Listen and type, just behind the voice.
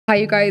Hi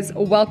you guys,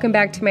 welcome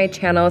back to my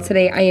channel.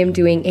 Today I am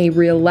doing a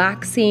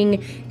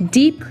relaxing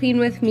deep clean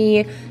with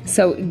me.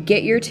 So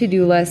get your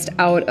to-do list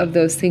out of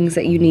those things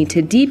that you need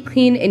to deep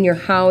clean in your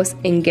house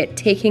and get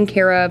taken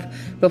care of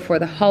before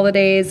the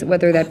holidays,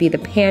 whether that be the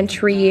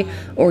pantry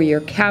or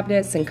your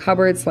cabinets and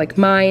cupboards like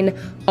mine.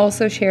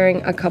 Also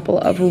sharing a couple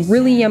of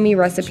really yummy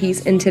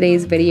recipes in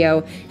today's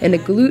video and a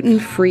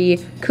gluten-free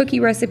cookie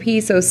recipe.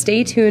 So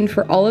stay tuned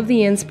for all of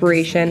the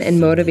inspiration and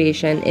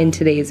motivation in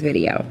today's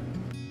video.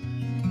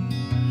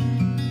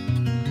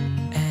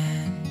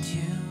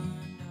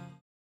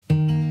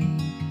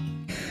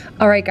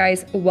 Alright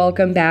guys,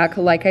 welcome back.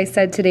 Like I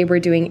said, today we're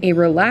doing a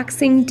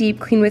relaxing deep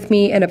clean with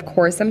me, and of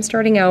course I'm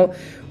starting out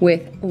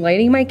with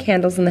lighting my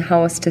candles in the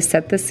house to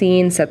set the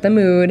scene, set the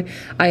mood.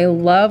 I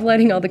love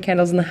lighting all the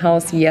candles in the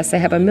house. Yes, I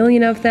have a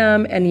million of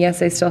them, and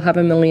yes, I still have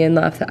a million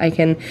left that I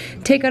can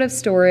take out of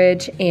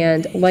storage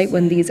and light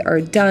when these are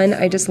done.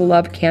 I just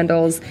love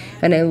candles,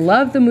 and I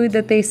love the mood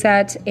that they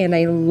set, and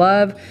I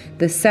love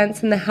the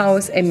scents in the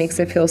house. It makes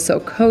it feel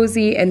so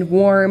cozy and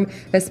warm,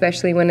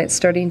 especially when it's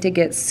starting to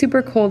get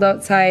super cold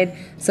outside.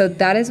 So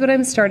that is what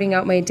I'm starting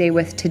out my day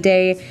with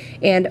today,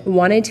 and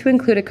wanted to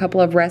include a couple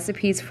of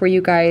recipes for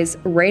you guys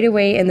right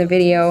away in the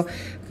video.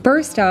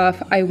 First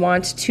off, I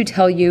want to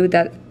tell you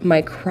that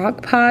my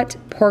crock pot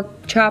pork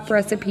chop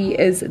recipe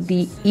is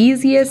the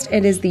easiest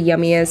and is the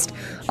yummiest.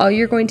 All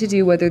you're going to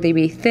do, whether they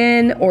be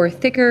thin or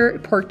thicker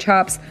pork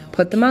chops,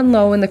 put them on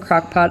low in the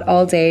crock pot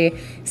all day,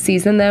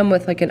 season them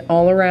with like an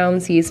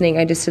all-around seasoning.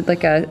 I just did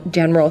like a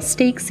general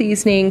steak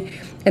seasoning,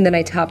 and then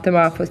I top them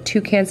off with 2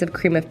 cans of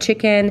cream of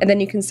chicken. And then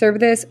you can serve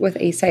this with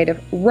a side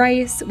of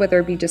rice, whether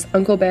it be just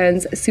Uncle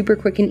Ben's super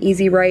quick and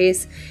easy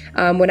rice.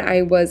 When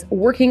I was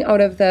working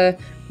out of the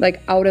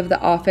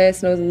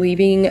office and I was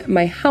leaving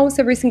my house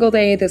every single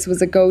day, this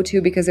was a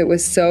go-to because it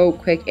was so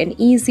quick and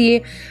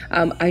easy.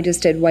 I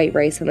just did white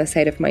rice on the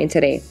side of mine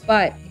today.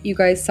 But you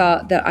guys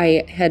saw that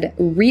I had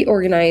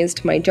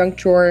reorganized my junk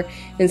drawer,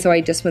 and so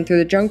I just went through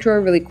the junk drawer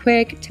really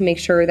quick to make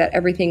sure that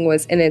everything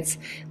was in its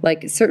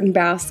like certain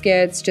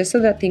baskets, just so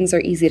that things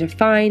are easy to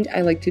find.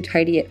 I like to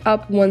tidy it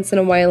up once in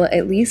a while,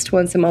 at least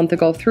once a month to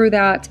go through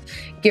that,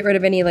 get rid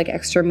of any like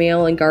extra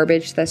mail and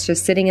garbage that's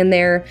just sitting in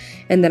there.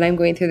 And then I'm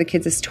going through the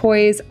kids'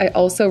 toys. I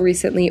also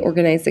recently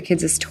organized the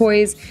kids'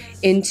 toys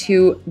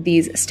into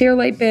these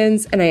Stairlight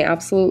bins, and I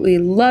absolutely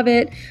love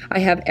it. I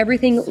have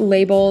everything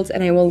labeled,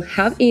 and I will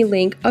have a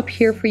link up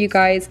here for you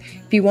guys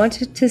if you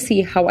wanted to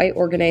see how I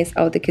organize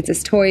out the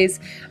kids' toys.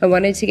 I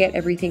wanted to get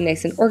everything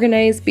nice and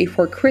organized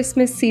before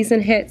Christmas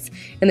season hits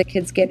and the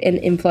kids get an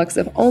influx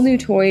of all new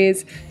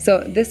toys. So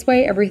this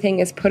way everything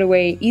is put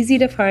away, easy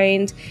to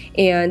find,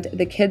 and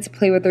the kids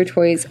play with their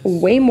toys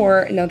way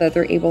more now that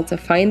they're able to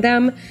find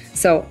them.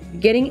 So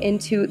getting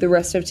into the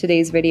rest of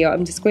today's video,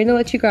 I'm just going to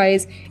let you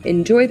guys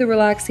enjoy the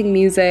relaxing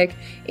music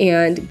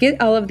and get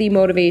all of the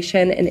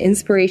motivation and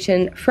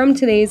inspiration from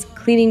today's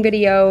cleaning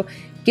video.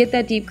 Get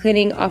that deep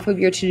cleaning off of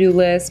your to-do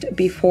list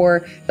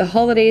before the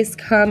holidays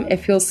come.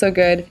 It feels so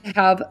good to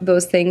have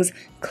those things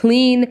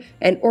clean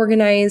and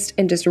organized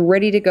and just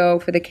ready to go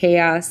for the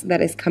chaos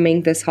that is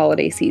coming this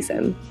holiday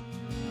season.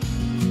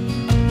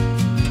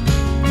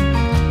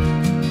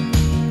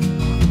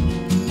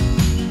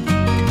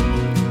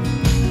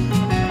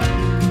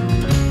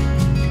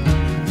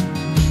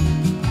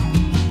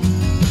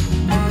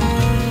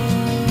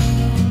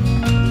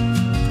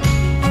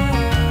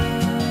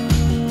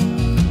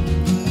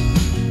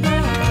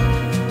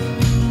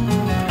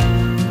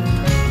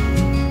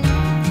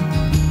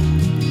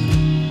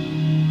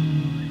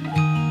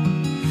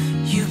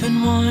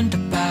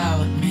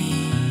 About me,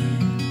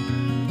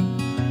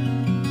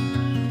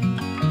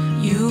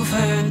 you've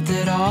heard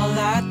that all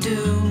I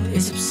do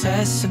is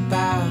obsess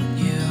about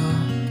you.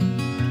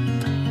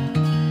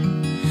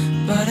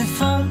 But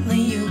if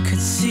only you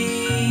could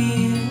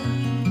see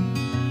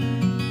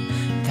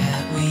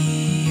that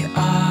we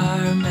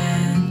are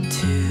meant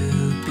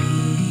to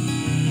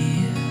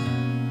be.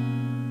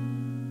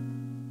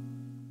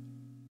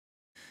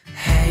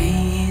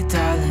 Hey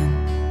darling,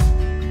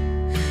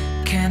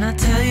 can I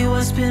tell you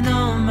what's been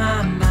on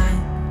my mind?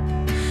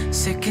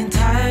 Sick and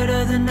tired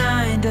of the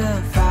 9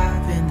 to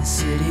 5 in the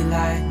city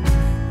life.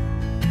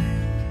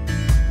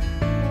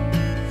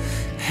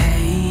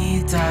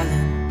 Hey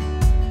darling,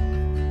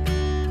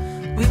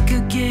 we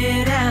could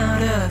get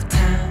out of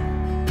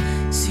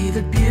town, see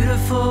the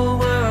beautiful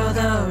world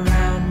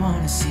around,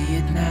 wanna see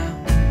it now.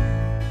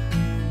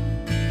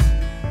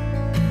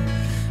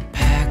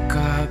 Pack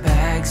our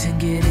bags and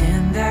get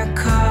in that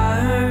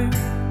car,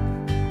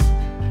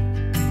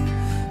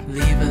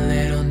 leave a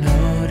little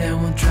note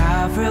and we'll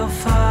drive real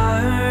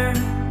far.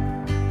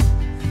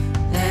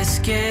 Let's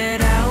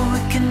get out, we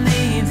can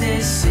leave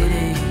this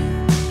city.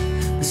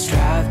 Let's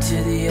drive to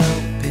the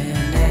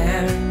open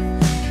air.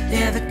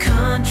 Yeah, the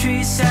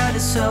countryside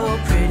is so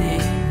pretty,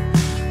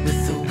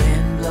 with the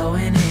wind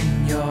blowing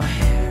in your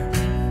hair.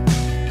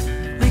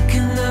 We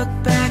can look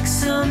back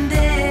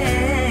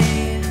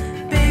someday,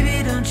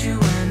 baby, don't you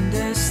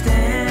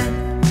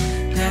understand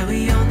that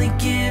we only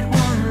get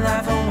one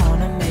life? I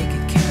wanna make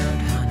it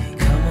count, honey,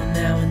 come on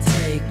now and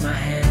take my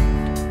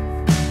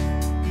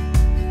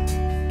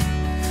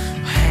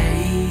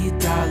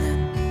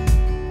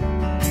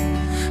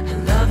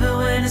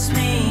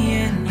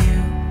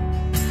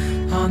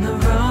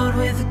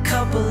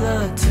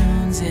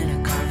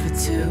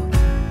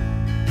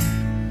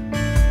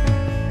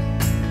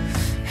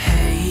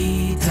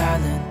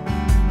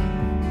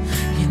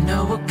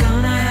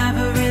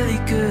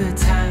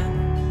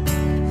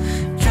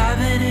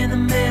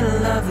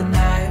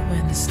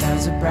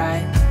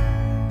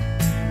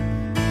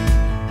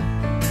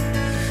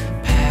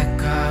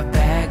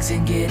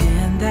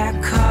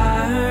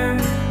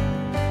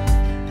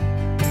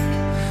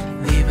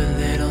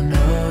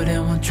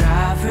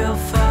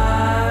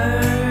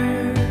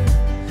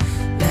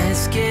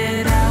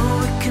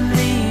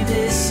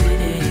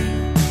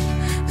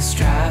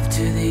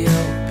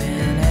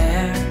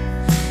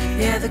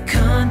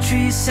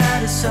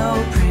countryside is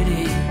so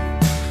pretty,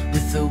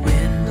 with the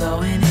wind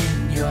blowing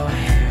in your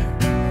hair.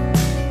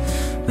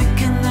 We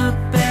can look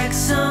back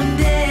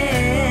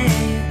someday,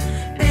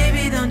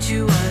 baby, don't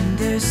you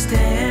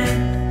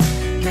understand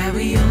that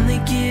we only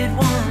get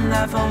one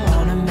life? I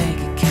wanna make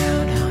it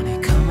count, honey,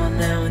 come on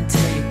now and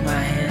take my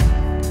hand.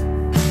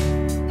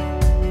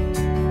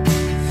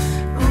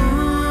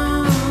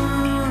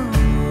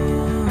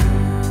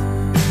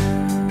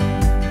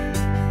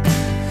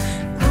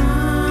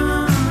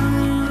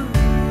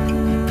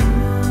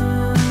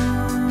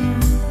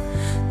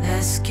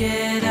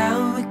 Get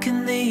out, we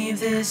can leave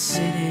this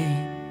city.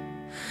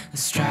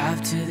 Let's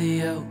drive to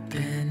the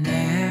open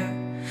air.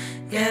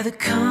 Yeah, the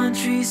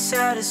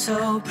countryside is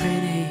so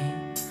pretty,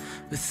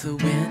 with the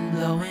wind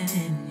blowing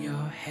in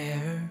your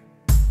hair.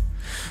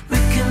 We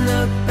can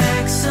look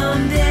back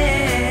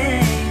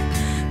someday,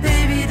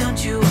 baby,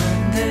 don't you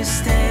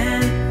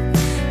understand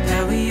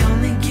that we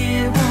only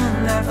get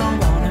one life? I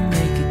wanna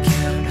make it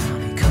count,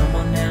 honey, come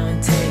on now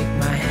and take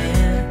my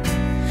hand.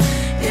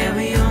 Yeah,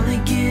 we only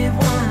get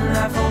one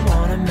life. I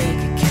wanna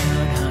make it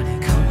count, honey,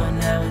 come on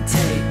now and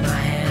take my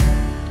hand.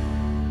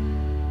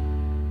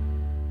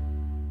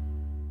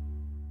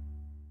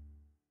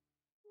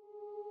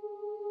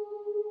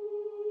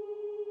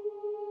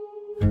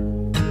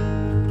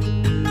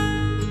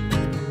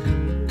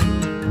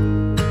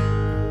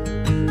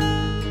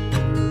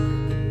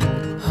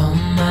 Oh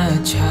my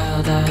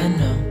child, I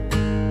know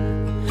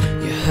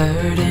you're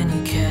hurt and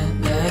you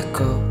can't let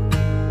go.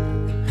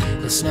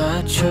 It's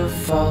not your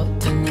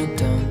fault and you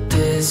don't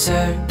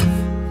deserve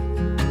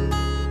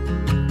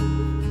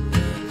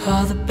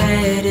all the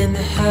bad and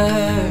the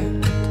hurt.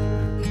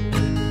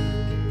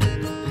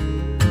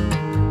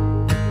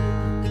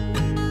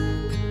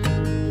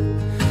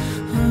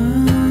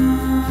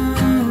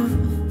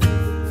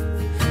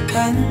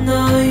 I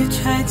know you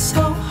tried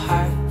so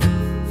hard.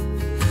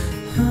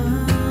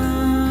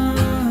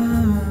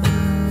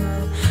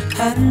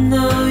 I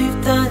know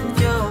you've done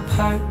your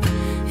part.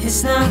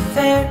 It's not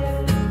fair,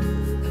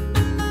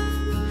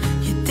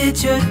 you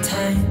did your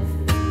time.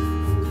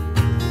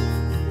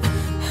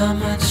 How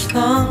much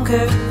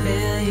longer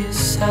will you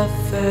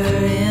suffer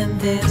in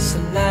this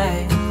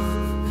life?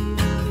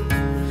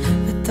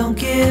 But don't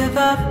give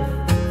up,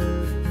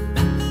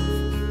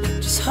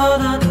 just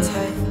hold on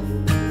tight.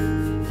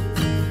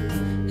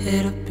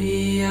 It'll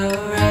be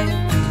alright.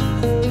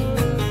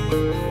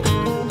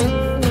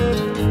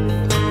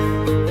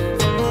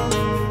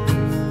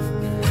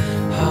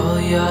 All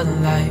your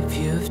life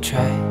you've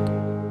tried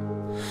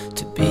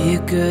to be a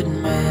good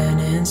man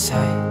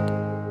inside.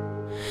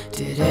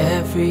 Did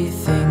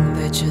everything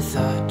that you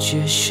thought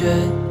you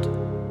should.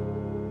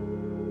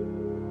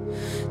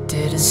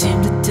 Didn't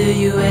seem to do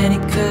you any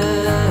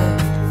good.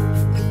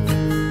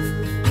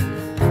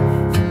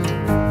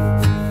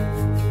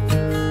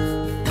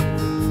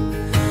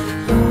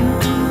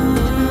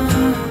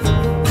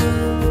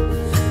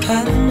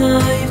 I know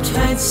you've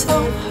tried so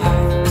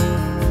hard.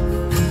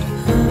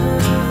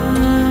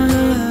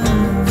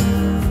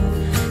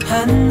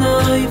 I know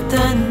you've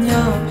done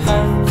your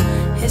part.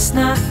 It's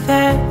not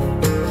fair,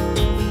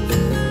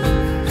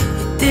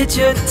 did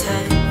your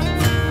time.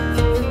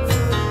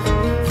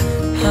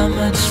 How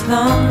much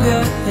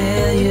longer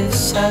will you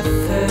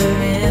suffer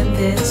in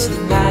this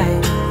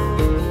life?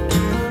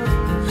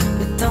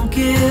 But don't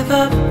give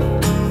up,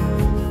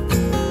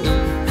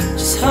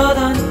 just hold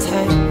on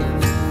tight.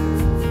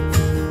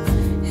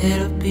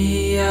 It'll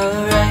be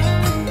alright.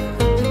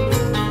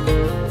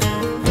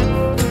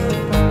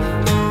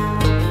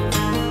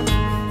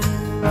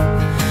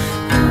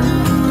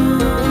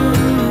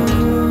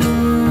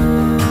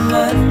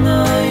 I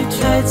know you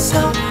tried so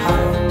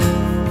hard.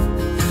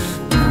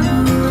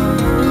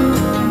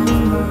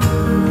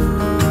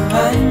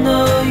 I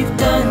know you've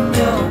done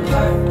your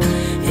part.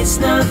 It's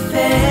not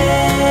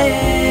fair,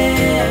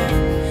 you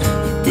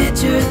did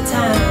your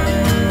time.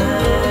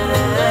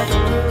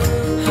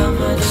 How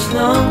much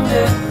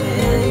longer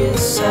will you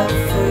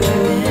suffer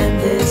in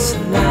this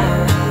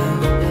life?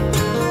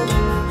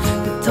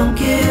 But don't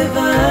give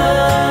up,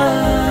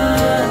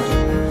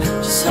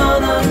 just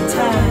hold on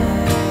tight.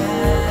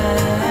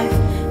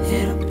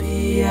 It'll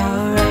be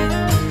alright.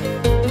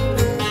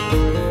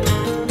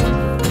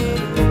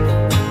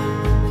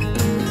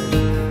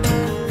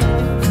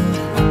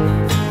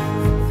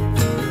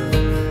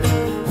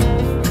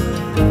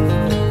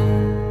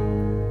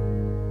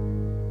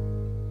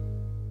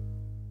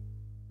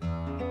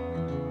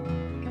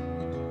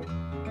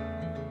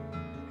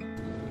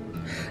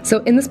 So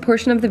in this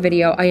portion of the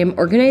video, I am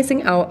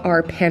organizing out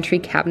our pantry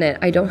cabinet.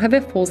 I don't have a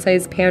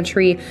full-size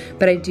pantry,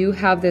 but I do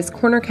have this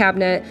corner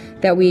cabinet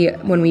that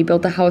when we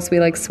built the house,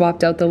 we like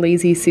swapped out the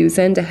Lazy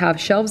Susan to have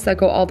shelves that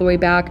go all the way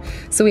back.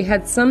 So we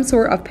had some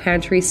sort of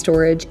pantry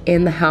storage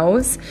in the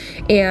house.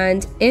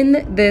 And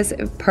in this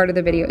part of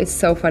the video, it's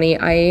so funny.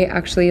 I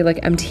actually like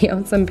empty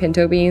out some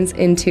pinto beans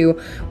into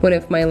one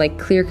of my like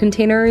clear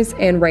containers,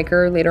 and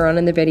Riker later on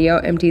in the video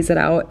empties it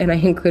out, and I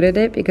included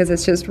it because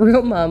it's just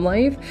real mom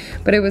life.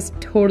 But it was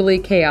totally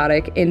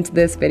chaotic into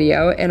this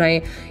video,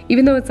 and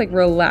even though it's like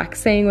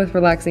relaxing with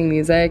relaxing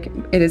music,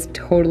 it is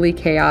totally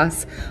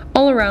chaos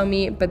all around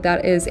me, but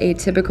that is a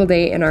typical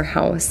day in our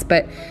house.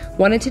 But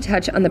wanted to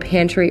touch on the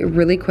pantry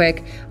really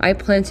quick. I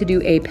plan to do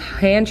a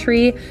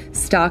pantry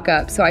stock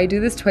up. So I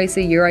do this twice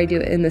a year. I do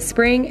it in the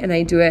spring and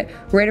I do it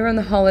right around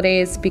the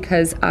holidays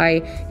because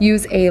I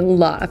use a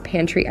lot of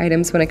pantry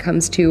items when it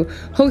comes to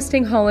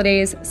hosting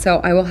holidays. So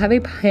I will have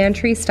a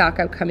pantry stock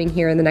up coming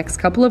here in the next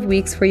couple of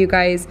weeks for you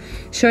guys,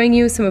 showing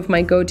you some of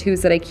my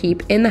go-tos that I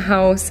keep in the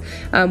house,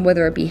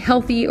 whether it be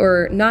healthy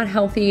or not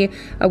healthy.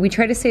 We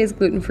try to stay as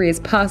gluten-free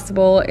as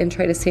possible and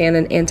try to stay on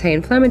an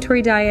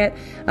anti-inflammatory diet.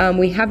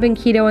 We have been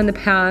keto in the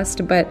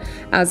past, but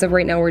as of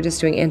right now, we're just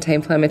doing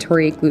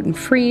anti-inflammatory,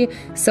 gluten-free.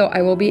 So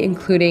I will be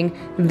including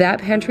that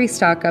pantry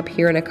stock up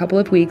here in a couple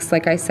of weeks.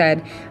 Like I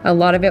said, a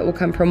lot of it will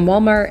come from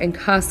Walmart and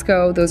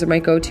Costco. Those are my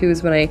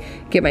go-tos when I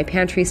get my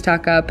pantry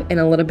stock up, and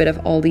a little bit of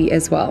Aldi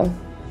as well.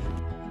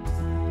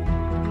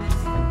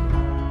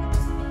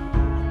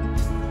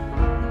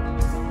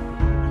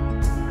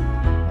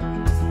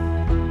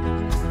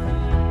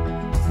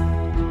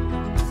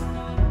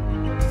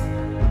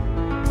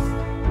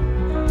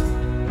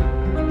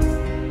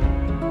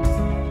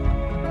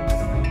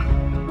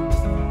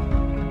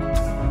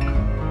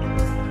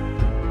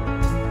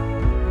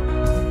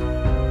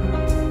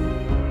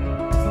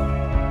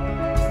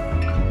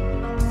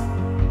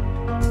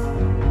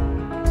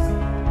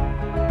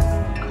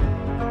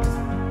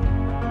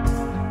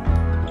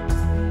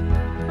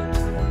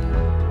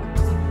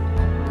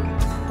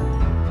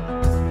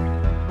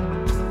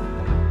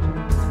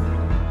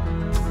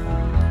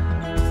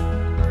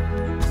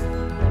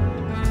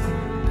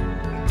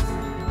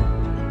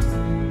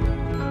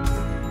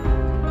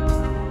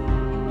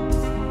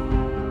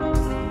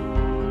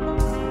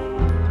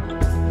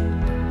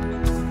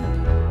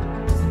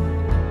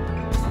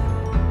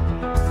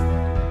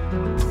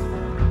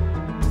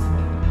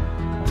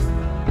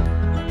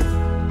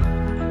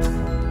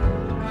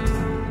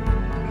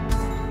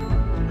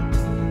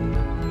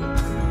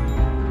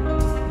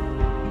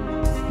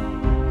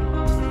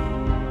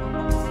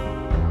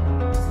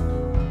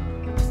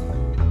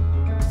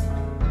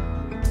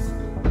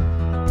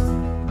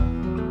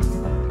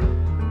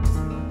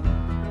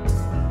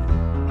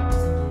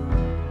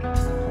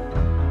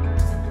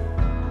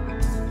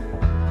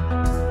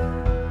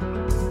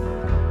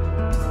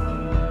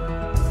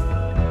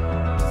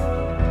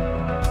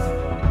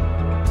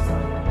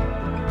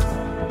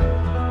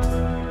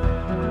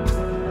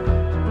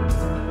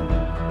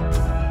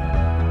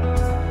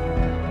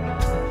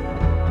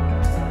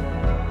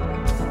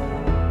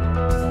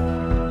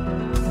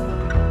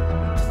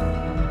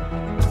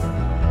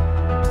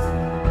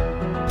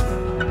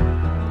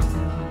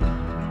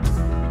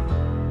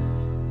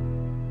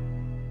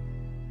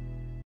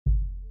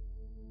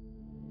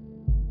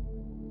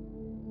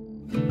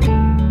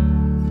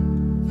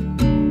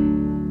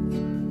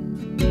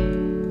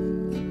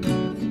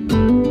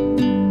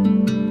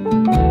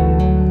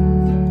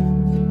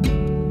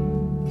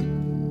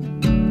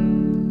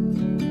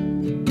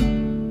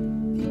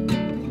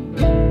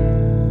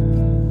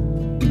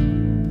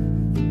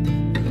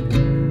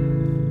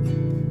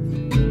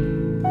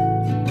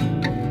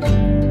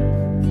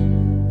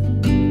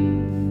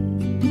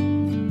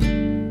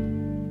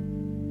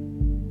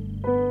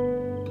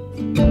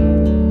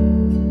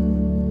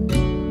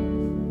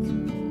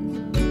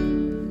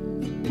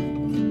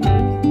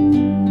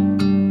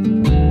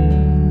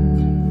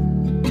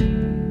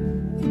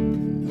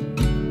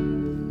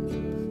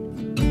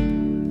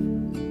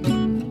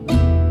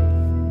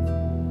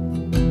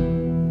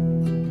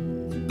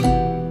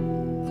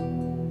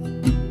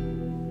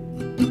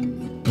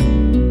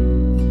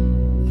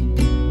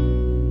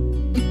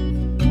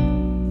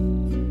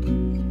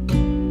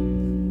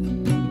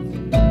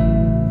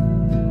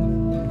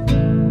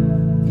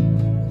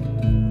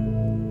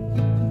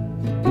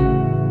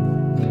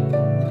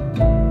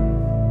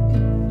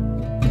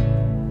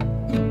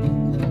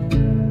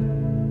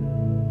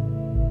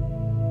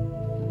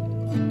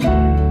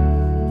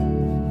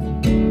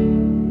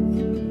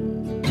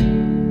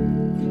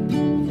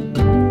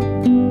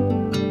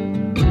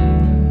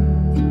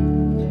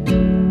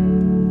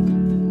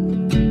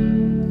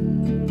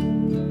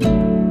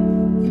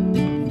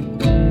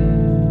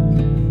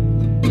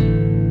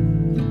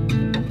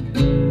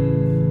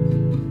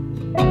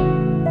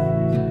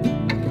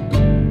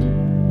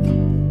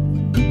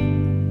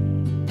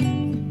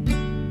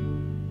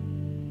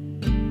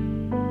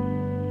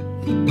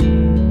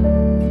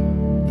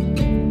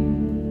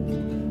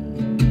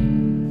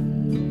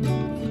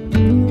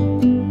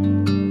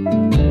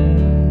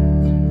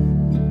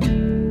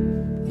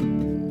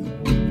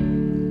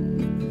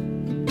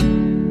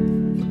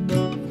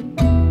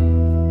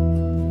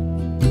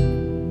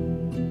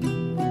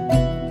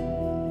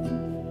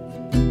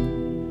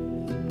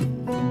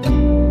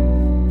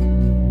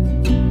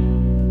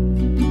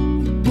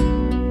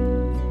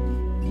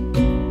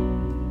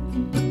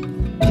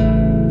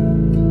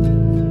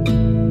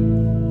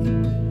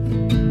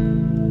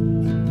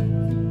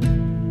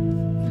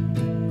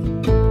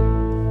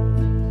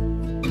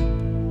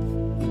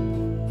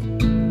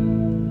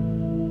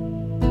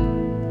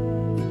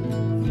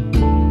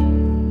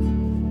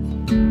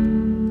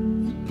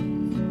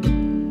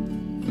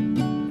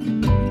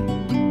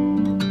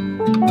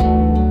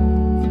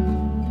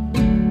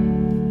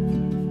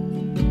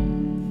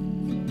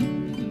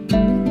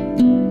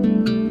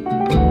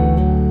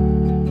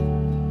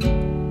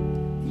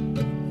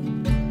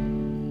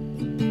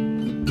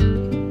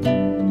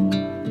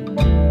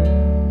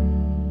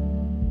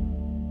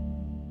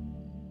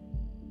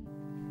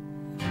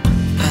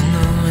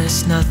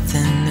 it's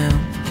nothing new,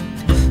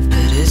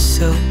 but it's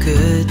so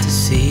good to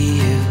see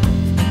you.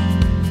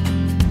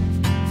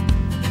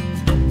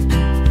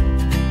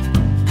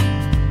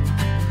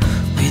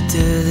 We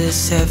do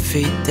this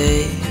every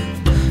day,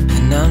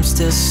 and I'm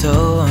still so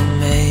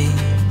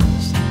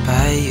amazed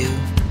by you.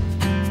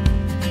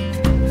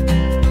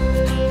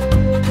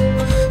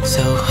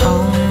 So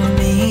hold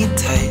me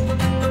tight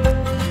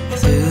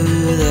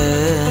through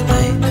the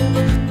night.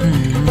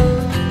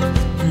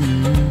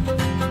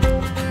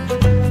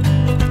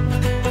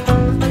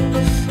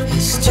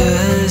 It's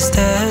just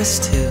us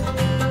two,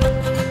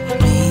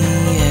 me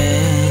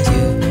and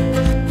you.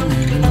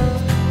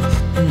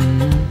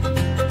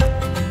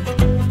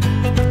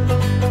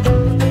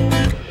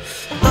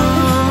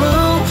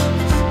 Oh,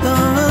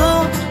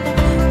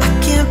 I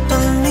can't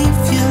believe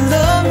you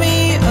love me.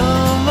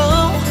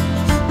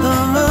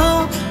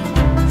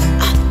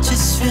 I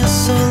just feel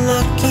so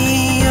lucky.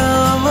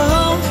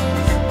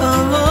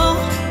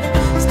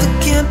 Still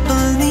can't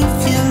believe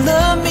you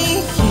love me.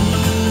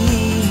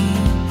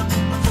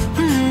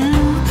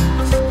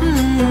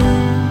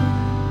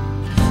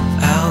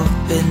 I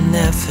hope it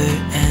never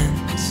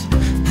ends,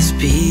 this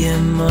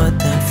being more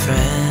than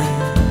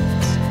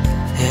friends,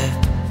 yeah.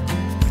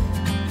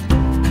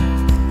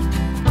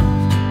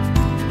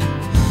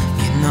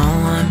 You know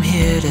I'm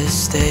here to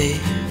stay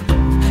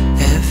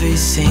every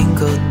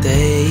single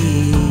day,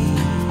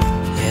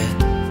 yeah.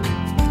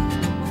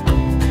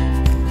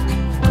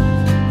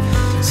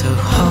 So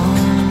hold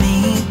me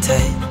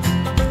tight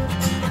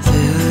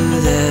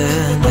through the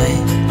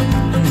night.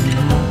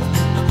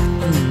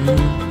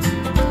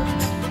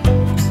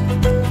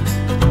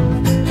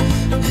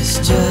 It's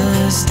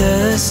just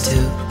us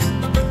two,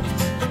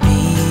 me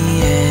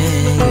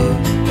and you.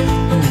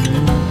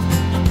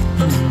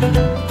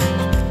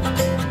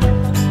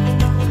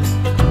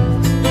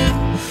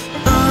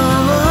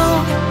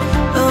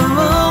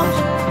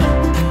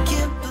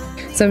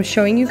 So I'm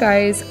showing you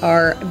guys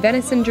our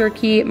venison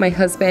jerky. My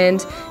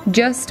husband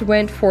just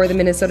went for the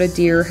Minnesota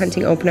deer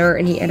hunting opener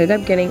and he ended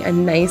up getting a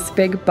nice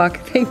big buck,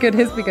 thank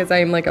goodness, because I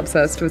am like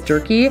obsessed with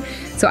jerky.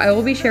 So I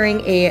will be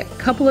sharing a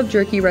couple of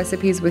jerky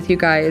recipes with you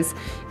guys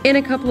in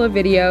a couple of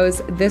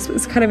videos. This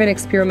was kind of an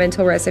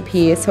experimental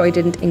recipe, so I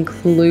didn't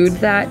include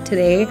that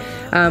today.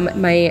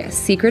 My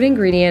secret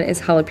ingredient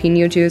is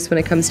jalapeno juice when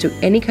it comes to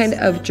any kind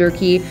of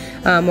jerky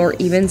or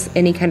even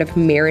any kind of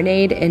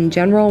marinade in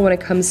general when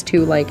it comes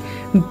to like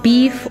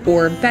beef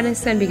or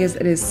venison, because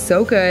it is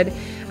so good.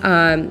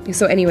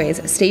 So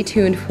anyways, stay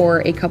tuned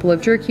for a couple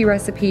of jerky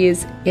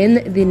recipes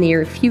in the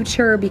near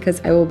future, because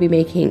I will be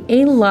making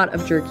a lot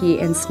of jerky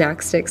and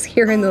snack sticks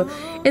here in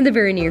the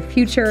very near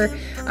future.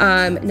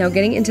 Now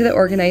getting into the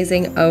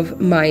organizing of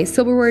my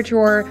silverware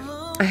drawer,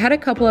 I had a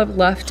couple of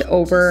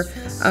leftover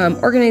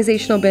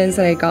organizational bins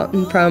that I had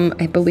gotten from,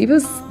 I believe it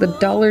was the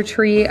Dollar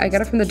Tree. I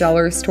got it from the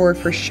dollar store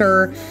for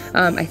sure.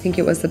 I think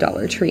it was the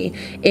Dollar Tree.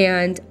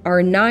 And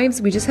our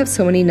knives, we just have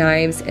so many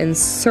knives and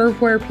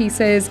serveware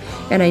pieces,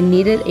 and I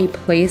needed a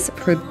place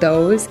for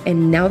those.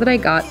 And now that I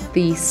got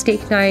the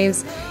steak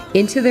knives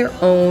into their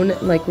own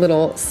like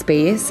little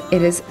space,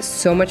 it is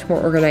so much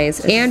more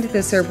organized. And the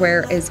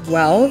serveware as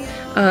well.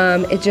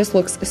 It just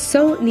looks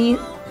so neat.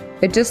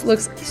 It just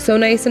looks so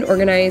nice and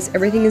organized.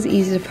 Everything is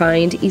easy to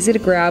find, easy to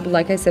grab.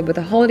 Like I said, with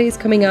the holidays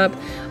coming up,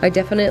 I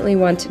definitely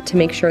want to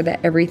make sure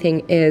that everything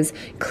is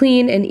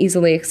clean and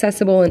easily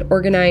accessible and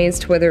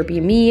organized, whether it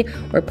be me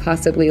or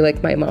possibly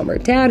like my mom or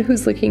dad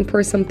who's looking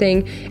for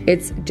something.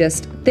 It's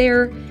just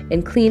there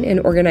and clean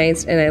and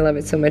organized, and I love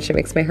it so much. It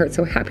makes my heart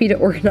so happy to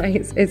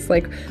organize. It's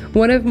like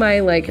one of my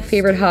like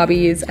favorite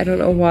hobbies. I don't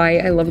know why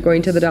I love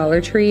going to the Dollar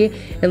Tree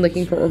and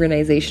looking for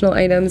organizational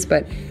items,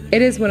 but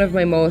it is one of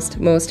my most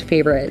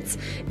favorites.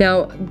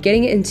 Now,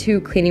 getting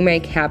into cleaning my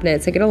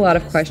cabinets, I get a lot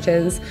of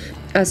questions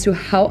as to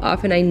how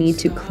often I need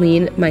to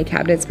clean my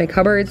cabinets, my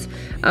cupboards,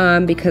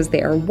 because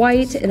they are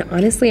white. And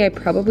honestly, I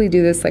probably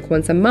do this like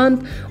once a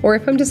month, or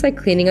if I'm just like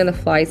cleaning on the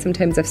fly,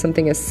 sometimes if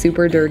something is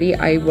super dirty,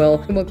 I will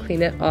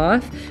clean it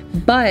off.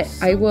 But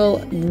I will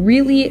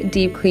really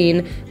deep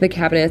clean the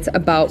cabinets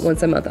about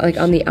once a month, like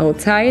on the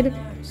outside.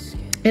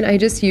 And I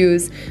just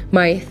use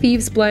my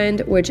Thieves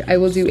blend, which I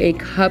will do a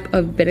cup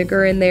of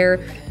vinegar in there,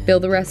 fill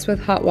the rest with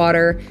hot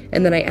water,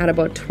 and then I add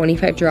about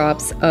 25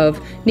 drops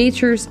of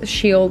Nature's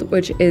Shield,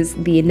 which is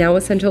the Now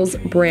Essentials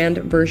brand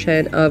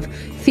version of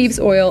Thieves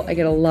oil. I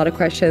get a lot of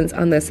questions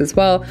on this as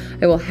well.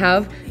 I will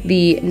have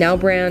the Now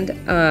brand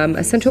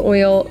essential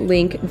oil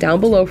link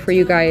down below for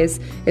you guys.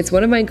 It's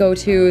one of my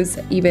go-tos,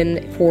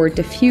 even for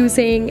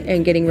diffusing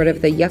and getting rid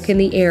of the yuck in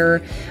the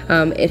air.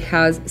 It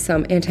has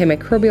some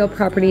antimicrobial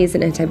properties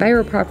and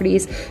antiviral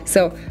properties,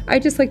 so I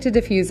just like to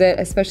diffuse it,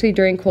 especially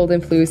during cold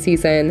and flu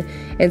season.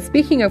 And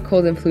speaking of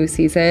cold and flu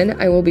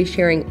season, I will be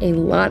sharing a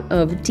lot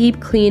of deep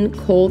clean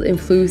cold and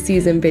flu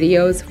season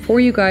videos for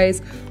you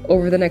guys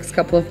over the next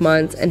couple of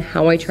months, and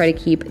how I try to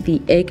keep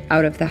the ick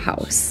out of the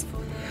house.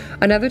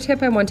 Another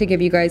tip I want to give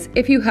you guys,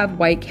 if you have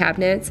white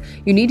cabinets,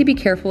 you need to be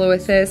careful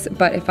with this,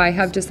 but if I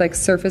have just like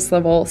surface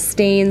level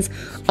stains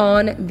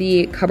on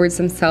the cupboards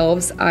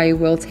themselves, I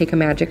will take a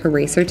magic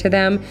eraser to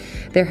them.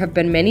 There have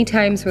been many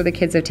times where the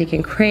kids have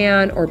taken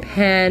crayon or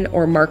pen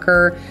or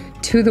marker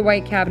to the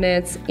white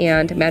cabinets,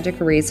 and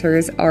magic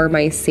erasers are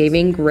my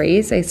saving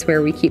grace. I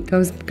swear we keep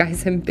those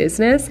guys in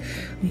business,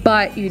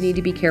 but you need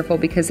to be careful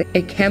because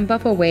it can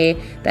buff away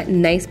that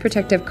nice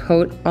protective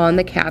coat on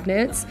the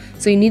cabinets.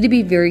 So you need to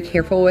be very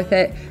careful with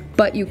it,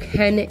 but you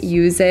can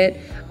use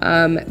it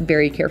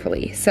very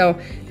carefully. So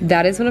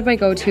that is one of my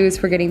go-tos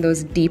for getting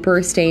those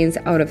deeper stains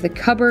out of the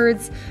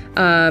cupboards.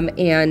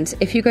 And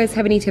if you guys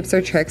have any tips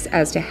or tricks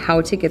as to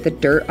how to get the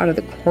dirt out of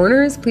the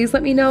corners, please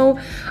let me know.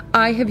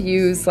 I have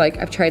used,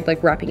 I've tried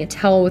wrapping a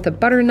towel with a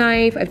butter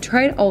knife. I've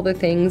tried all the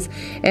things,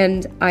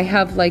 and I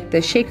have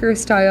the shaker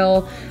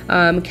style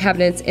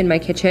cabinets in my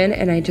kitchen,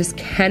 and I just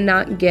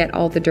cannot get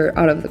all the dirt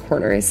out of the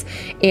corners.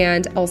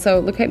 And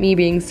also, look at me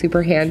being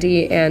super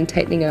handy and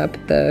tightening up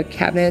the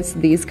cabinets.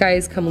 These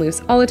guys come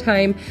loose all the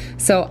time,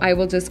 so I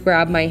will just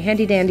grab my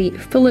handy dandy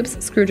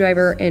Phillips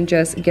screwdriver and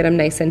just get them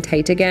nice and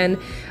tight again.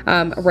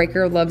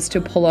 Ryker loves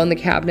to pull on the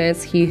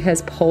cabinets. He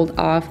has pulled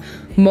off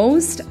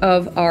most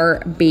of our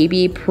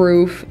baby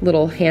proof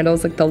little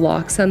handles, like the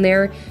locks on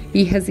there.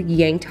 He has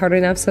yanked hard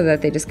enough so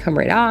that they just come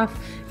right off,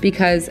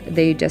 because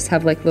they just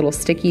have little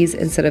stickies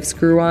instead of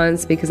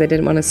screw-ons, because I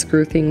didn't want to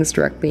screw things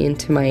directly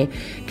into my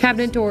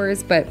cabinet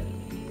doors. But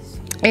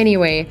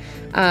anyway,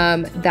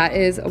 that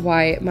is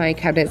why my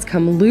cabinets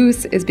come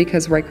loose, is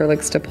because Ryker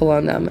likes to pull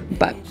on them.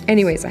 But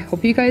anyways, I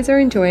hope you guys are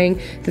enjoying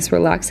this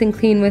relaxing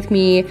clean with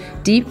me,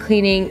 deep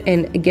cleaning,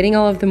 and getting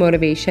all of the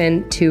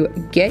motivation to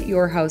get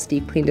your house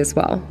deep cleaned as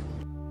well.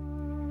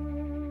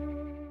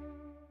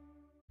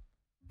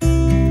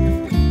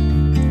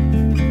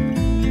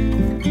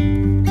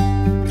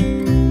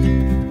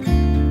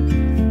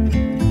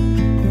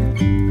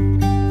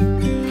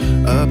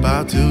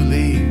 About to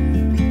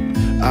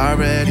leave,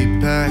 already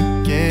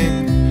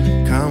packing.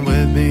 Come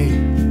with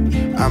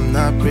me, I'm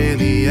not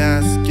really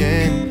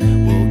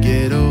asking. We'll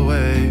get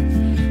away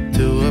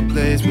to a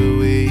place where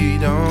we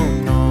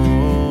don't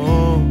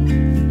know.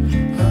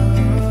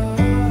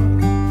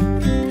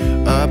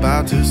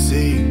 About to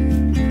see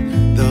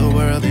the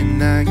world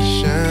in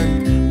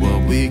action,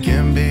 what we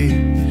can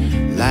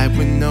be, life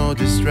with no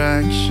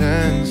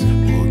distractions.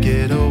 We'll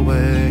get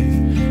away,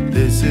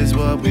 this is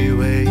what we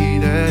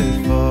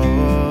waited for.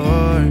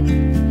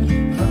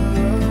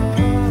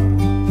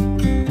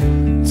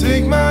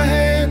 Take my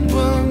hand,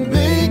 we'll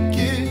make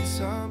it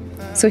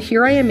sometime. So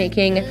here I am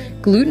making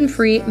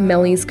gluten-free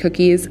Melly's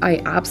cookies.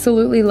 I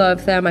absolutely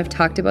love them. I've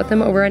talked about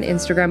them over on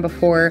Instagram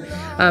before,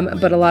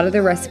 but a lot of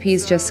the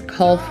recipes just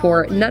call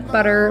for nut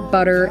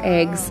butter,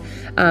 eggs,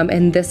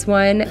 and this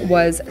one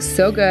was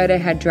so good.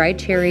 It had dried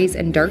cherries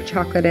and dark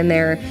chocolate in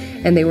there,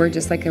 and they were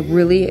just a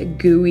really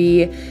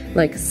gooey,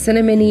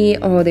 cinnamony.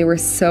 Oh, they were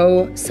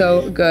so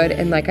good.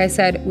 And like I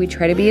said, we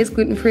try to be as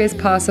gluten-free as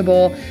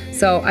possible.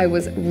 So I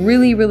was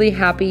really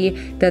happy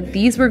that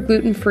these were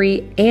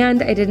gluten-free,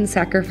 and I didn't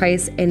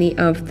sacrifice any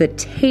of the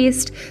taste.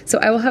 So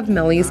I will have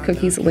Melly's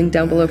cookies linked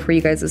down below for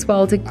you guys as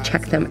well to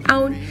check them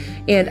out.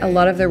 And a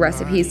lot of the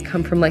recipes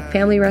come from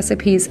family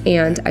recipes,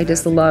 and I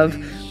just love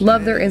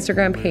their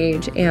Instagram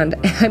page. And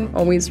I'm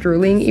always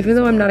drooling, even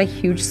though I'm not a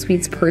huge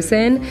sweets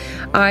person.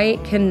 I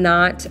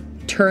cannot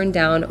turn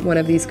down one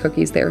of these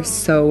cookies. They're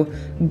so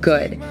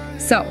good.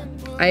 So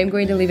I am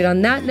going to leave it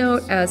on that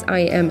note, as I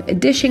am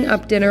dishing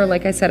up dinner.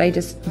 Like I said, I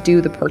just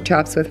do the pork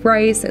chops with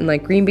rice and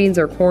green beans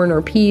or corn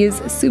or peas.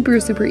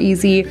 Super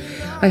easy.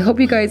 I hope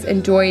you guys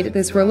enjoyed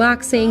this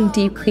relaxing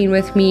deep clean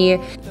with me,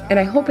 and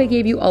I hope I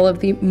gave you all of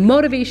the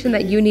motivation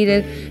that you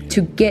needed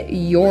to get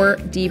your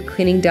deep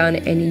cleaning done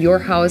in your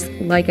house.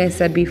 Like I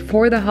said,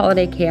 before the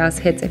holiday chaos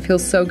hits, it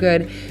feels so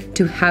good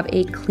to have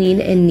a clean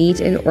and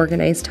neat and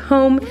organized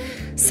home.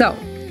 So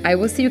I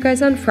will see you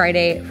guys on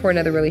Friday for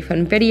another really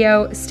fun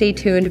video. Stay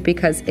tuned,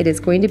 because it is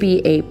going to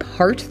be a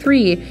part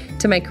 3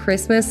 to my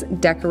Christmas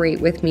decorate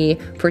with me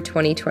for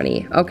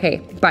 2020. Okay,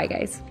 bye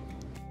guys.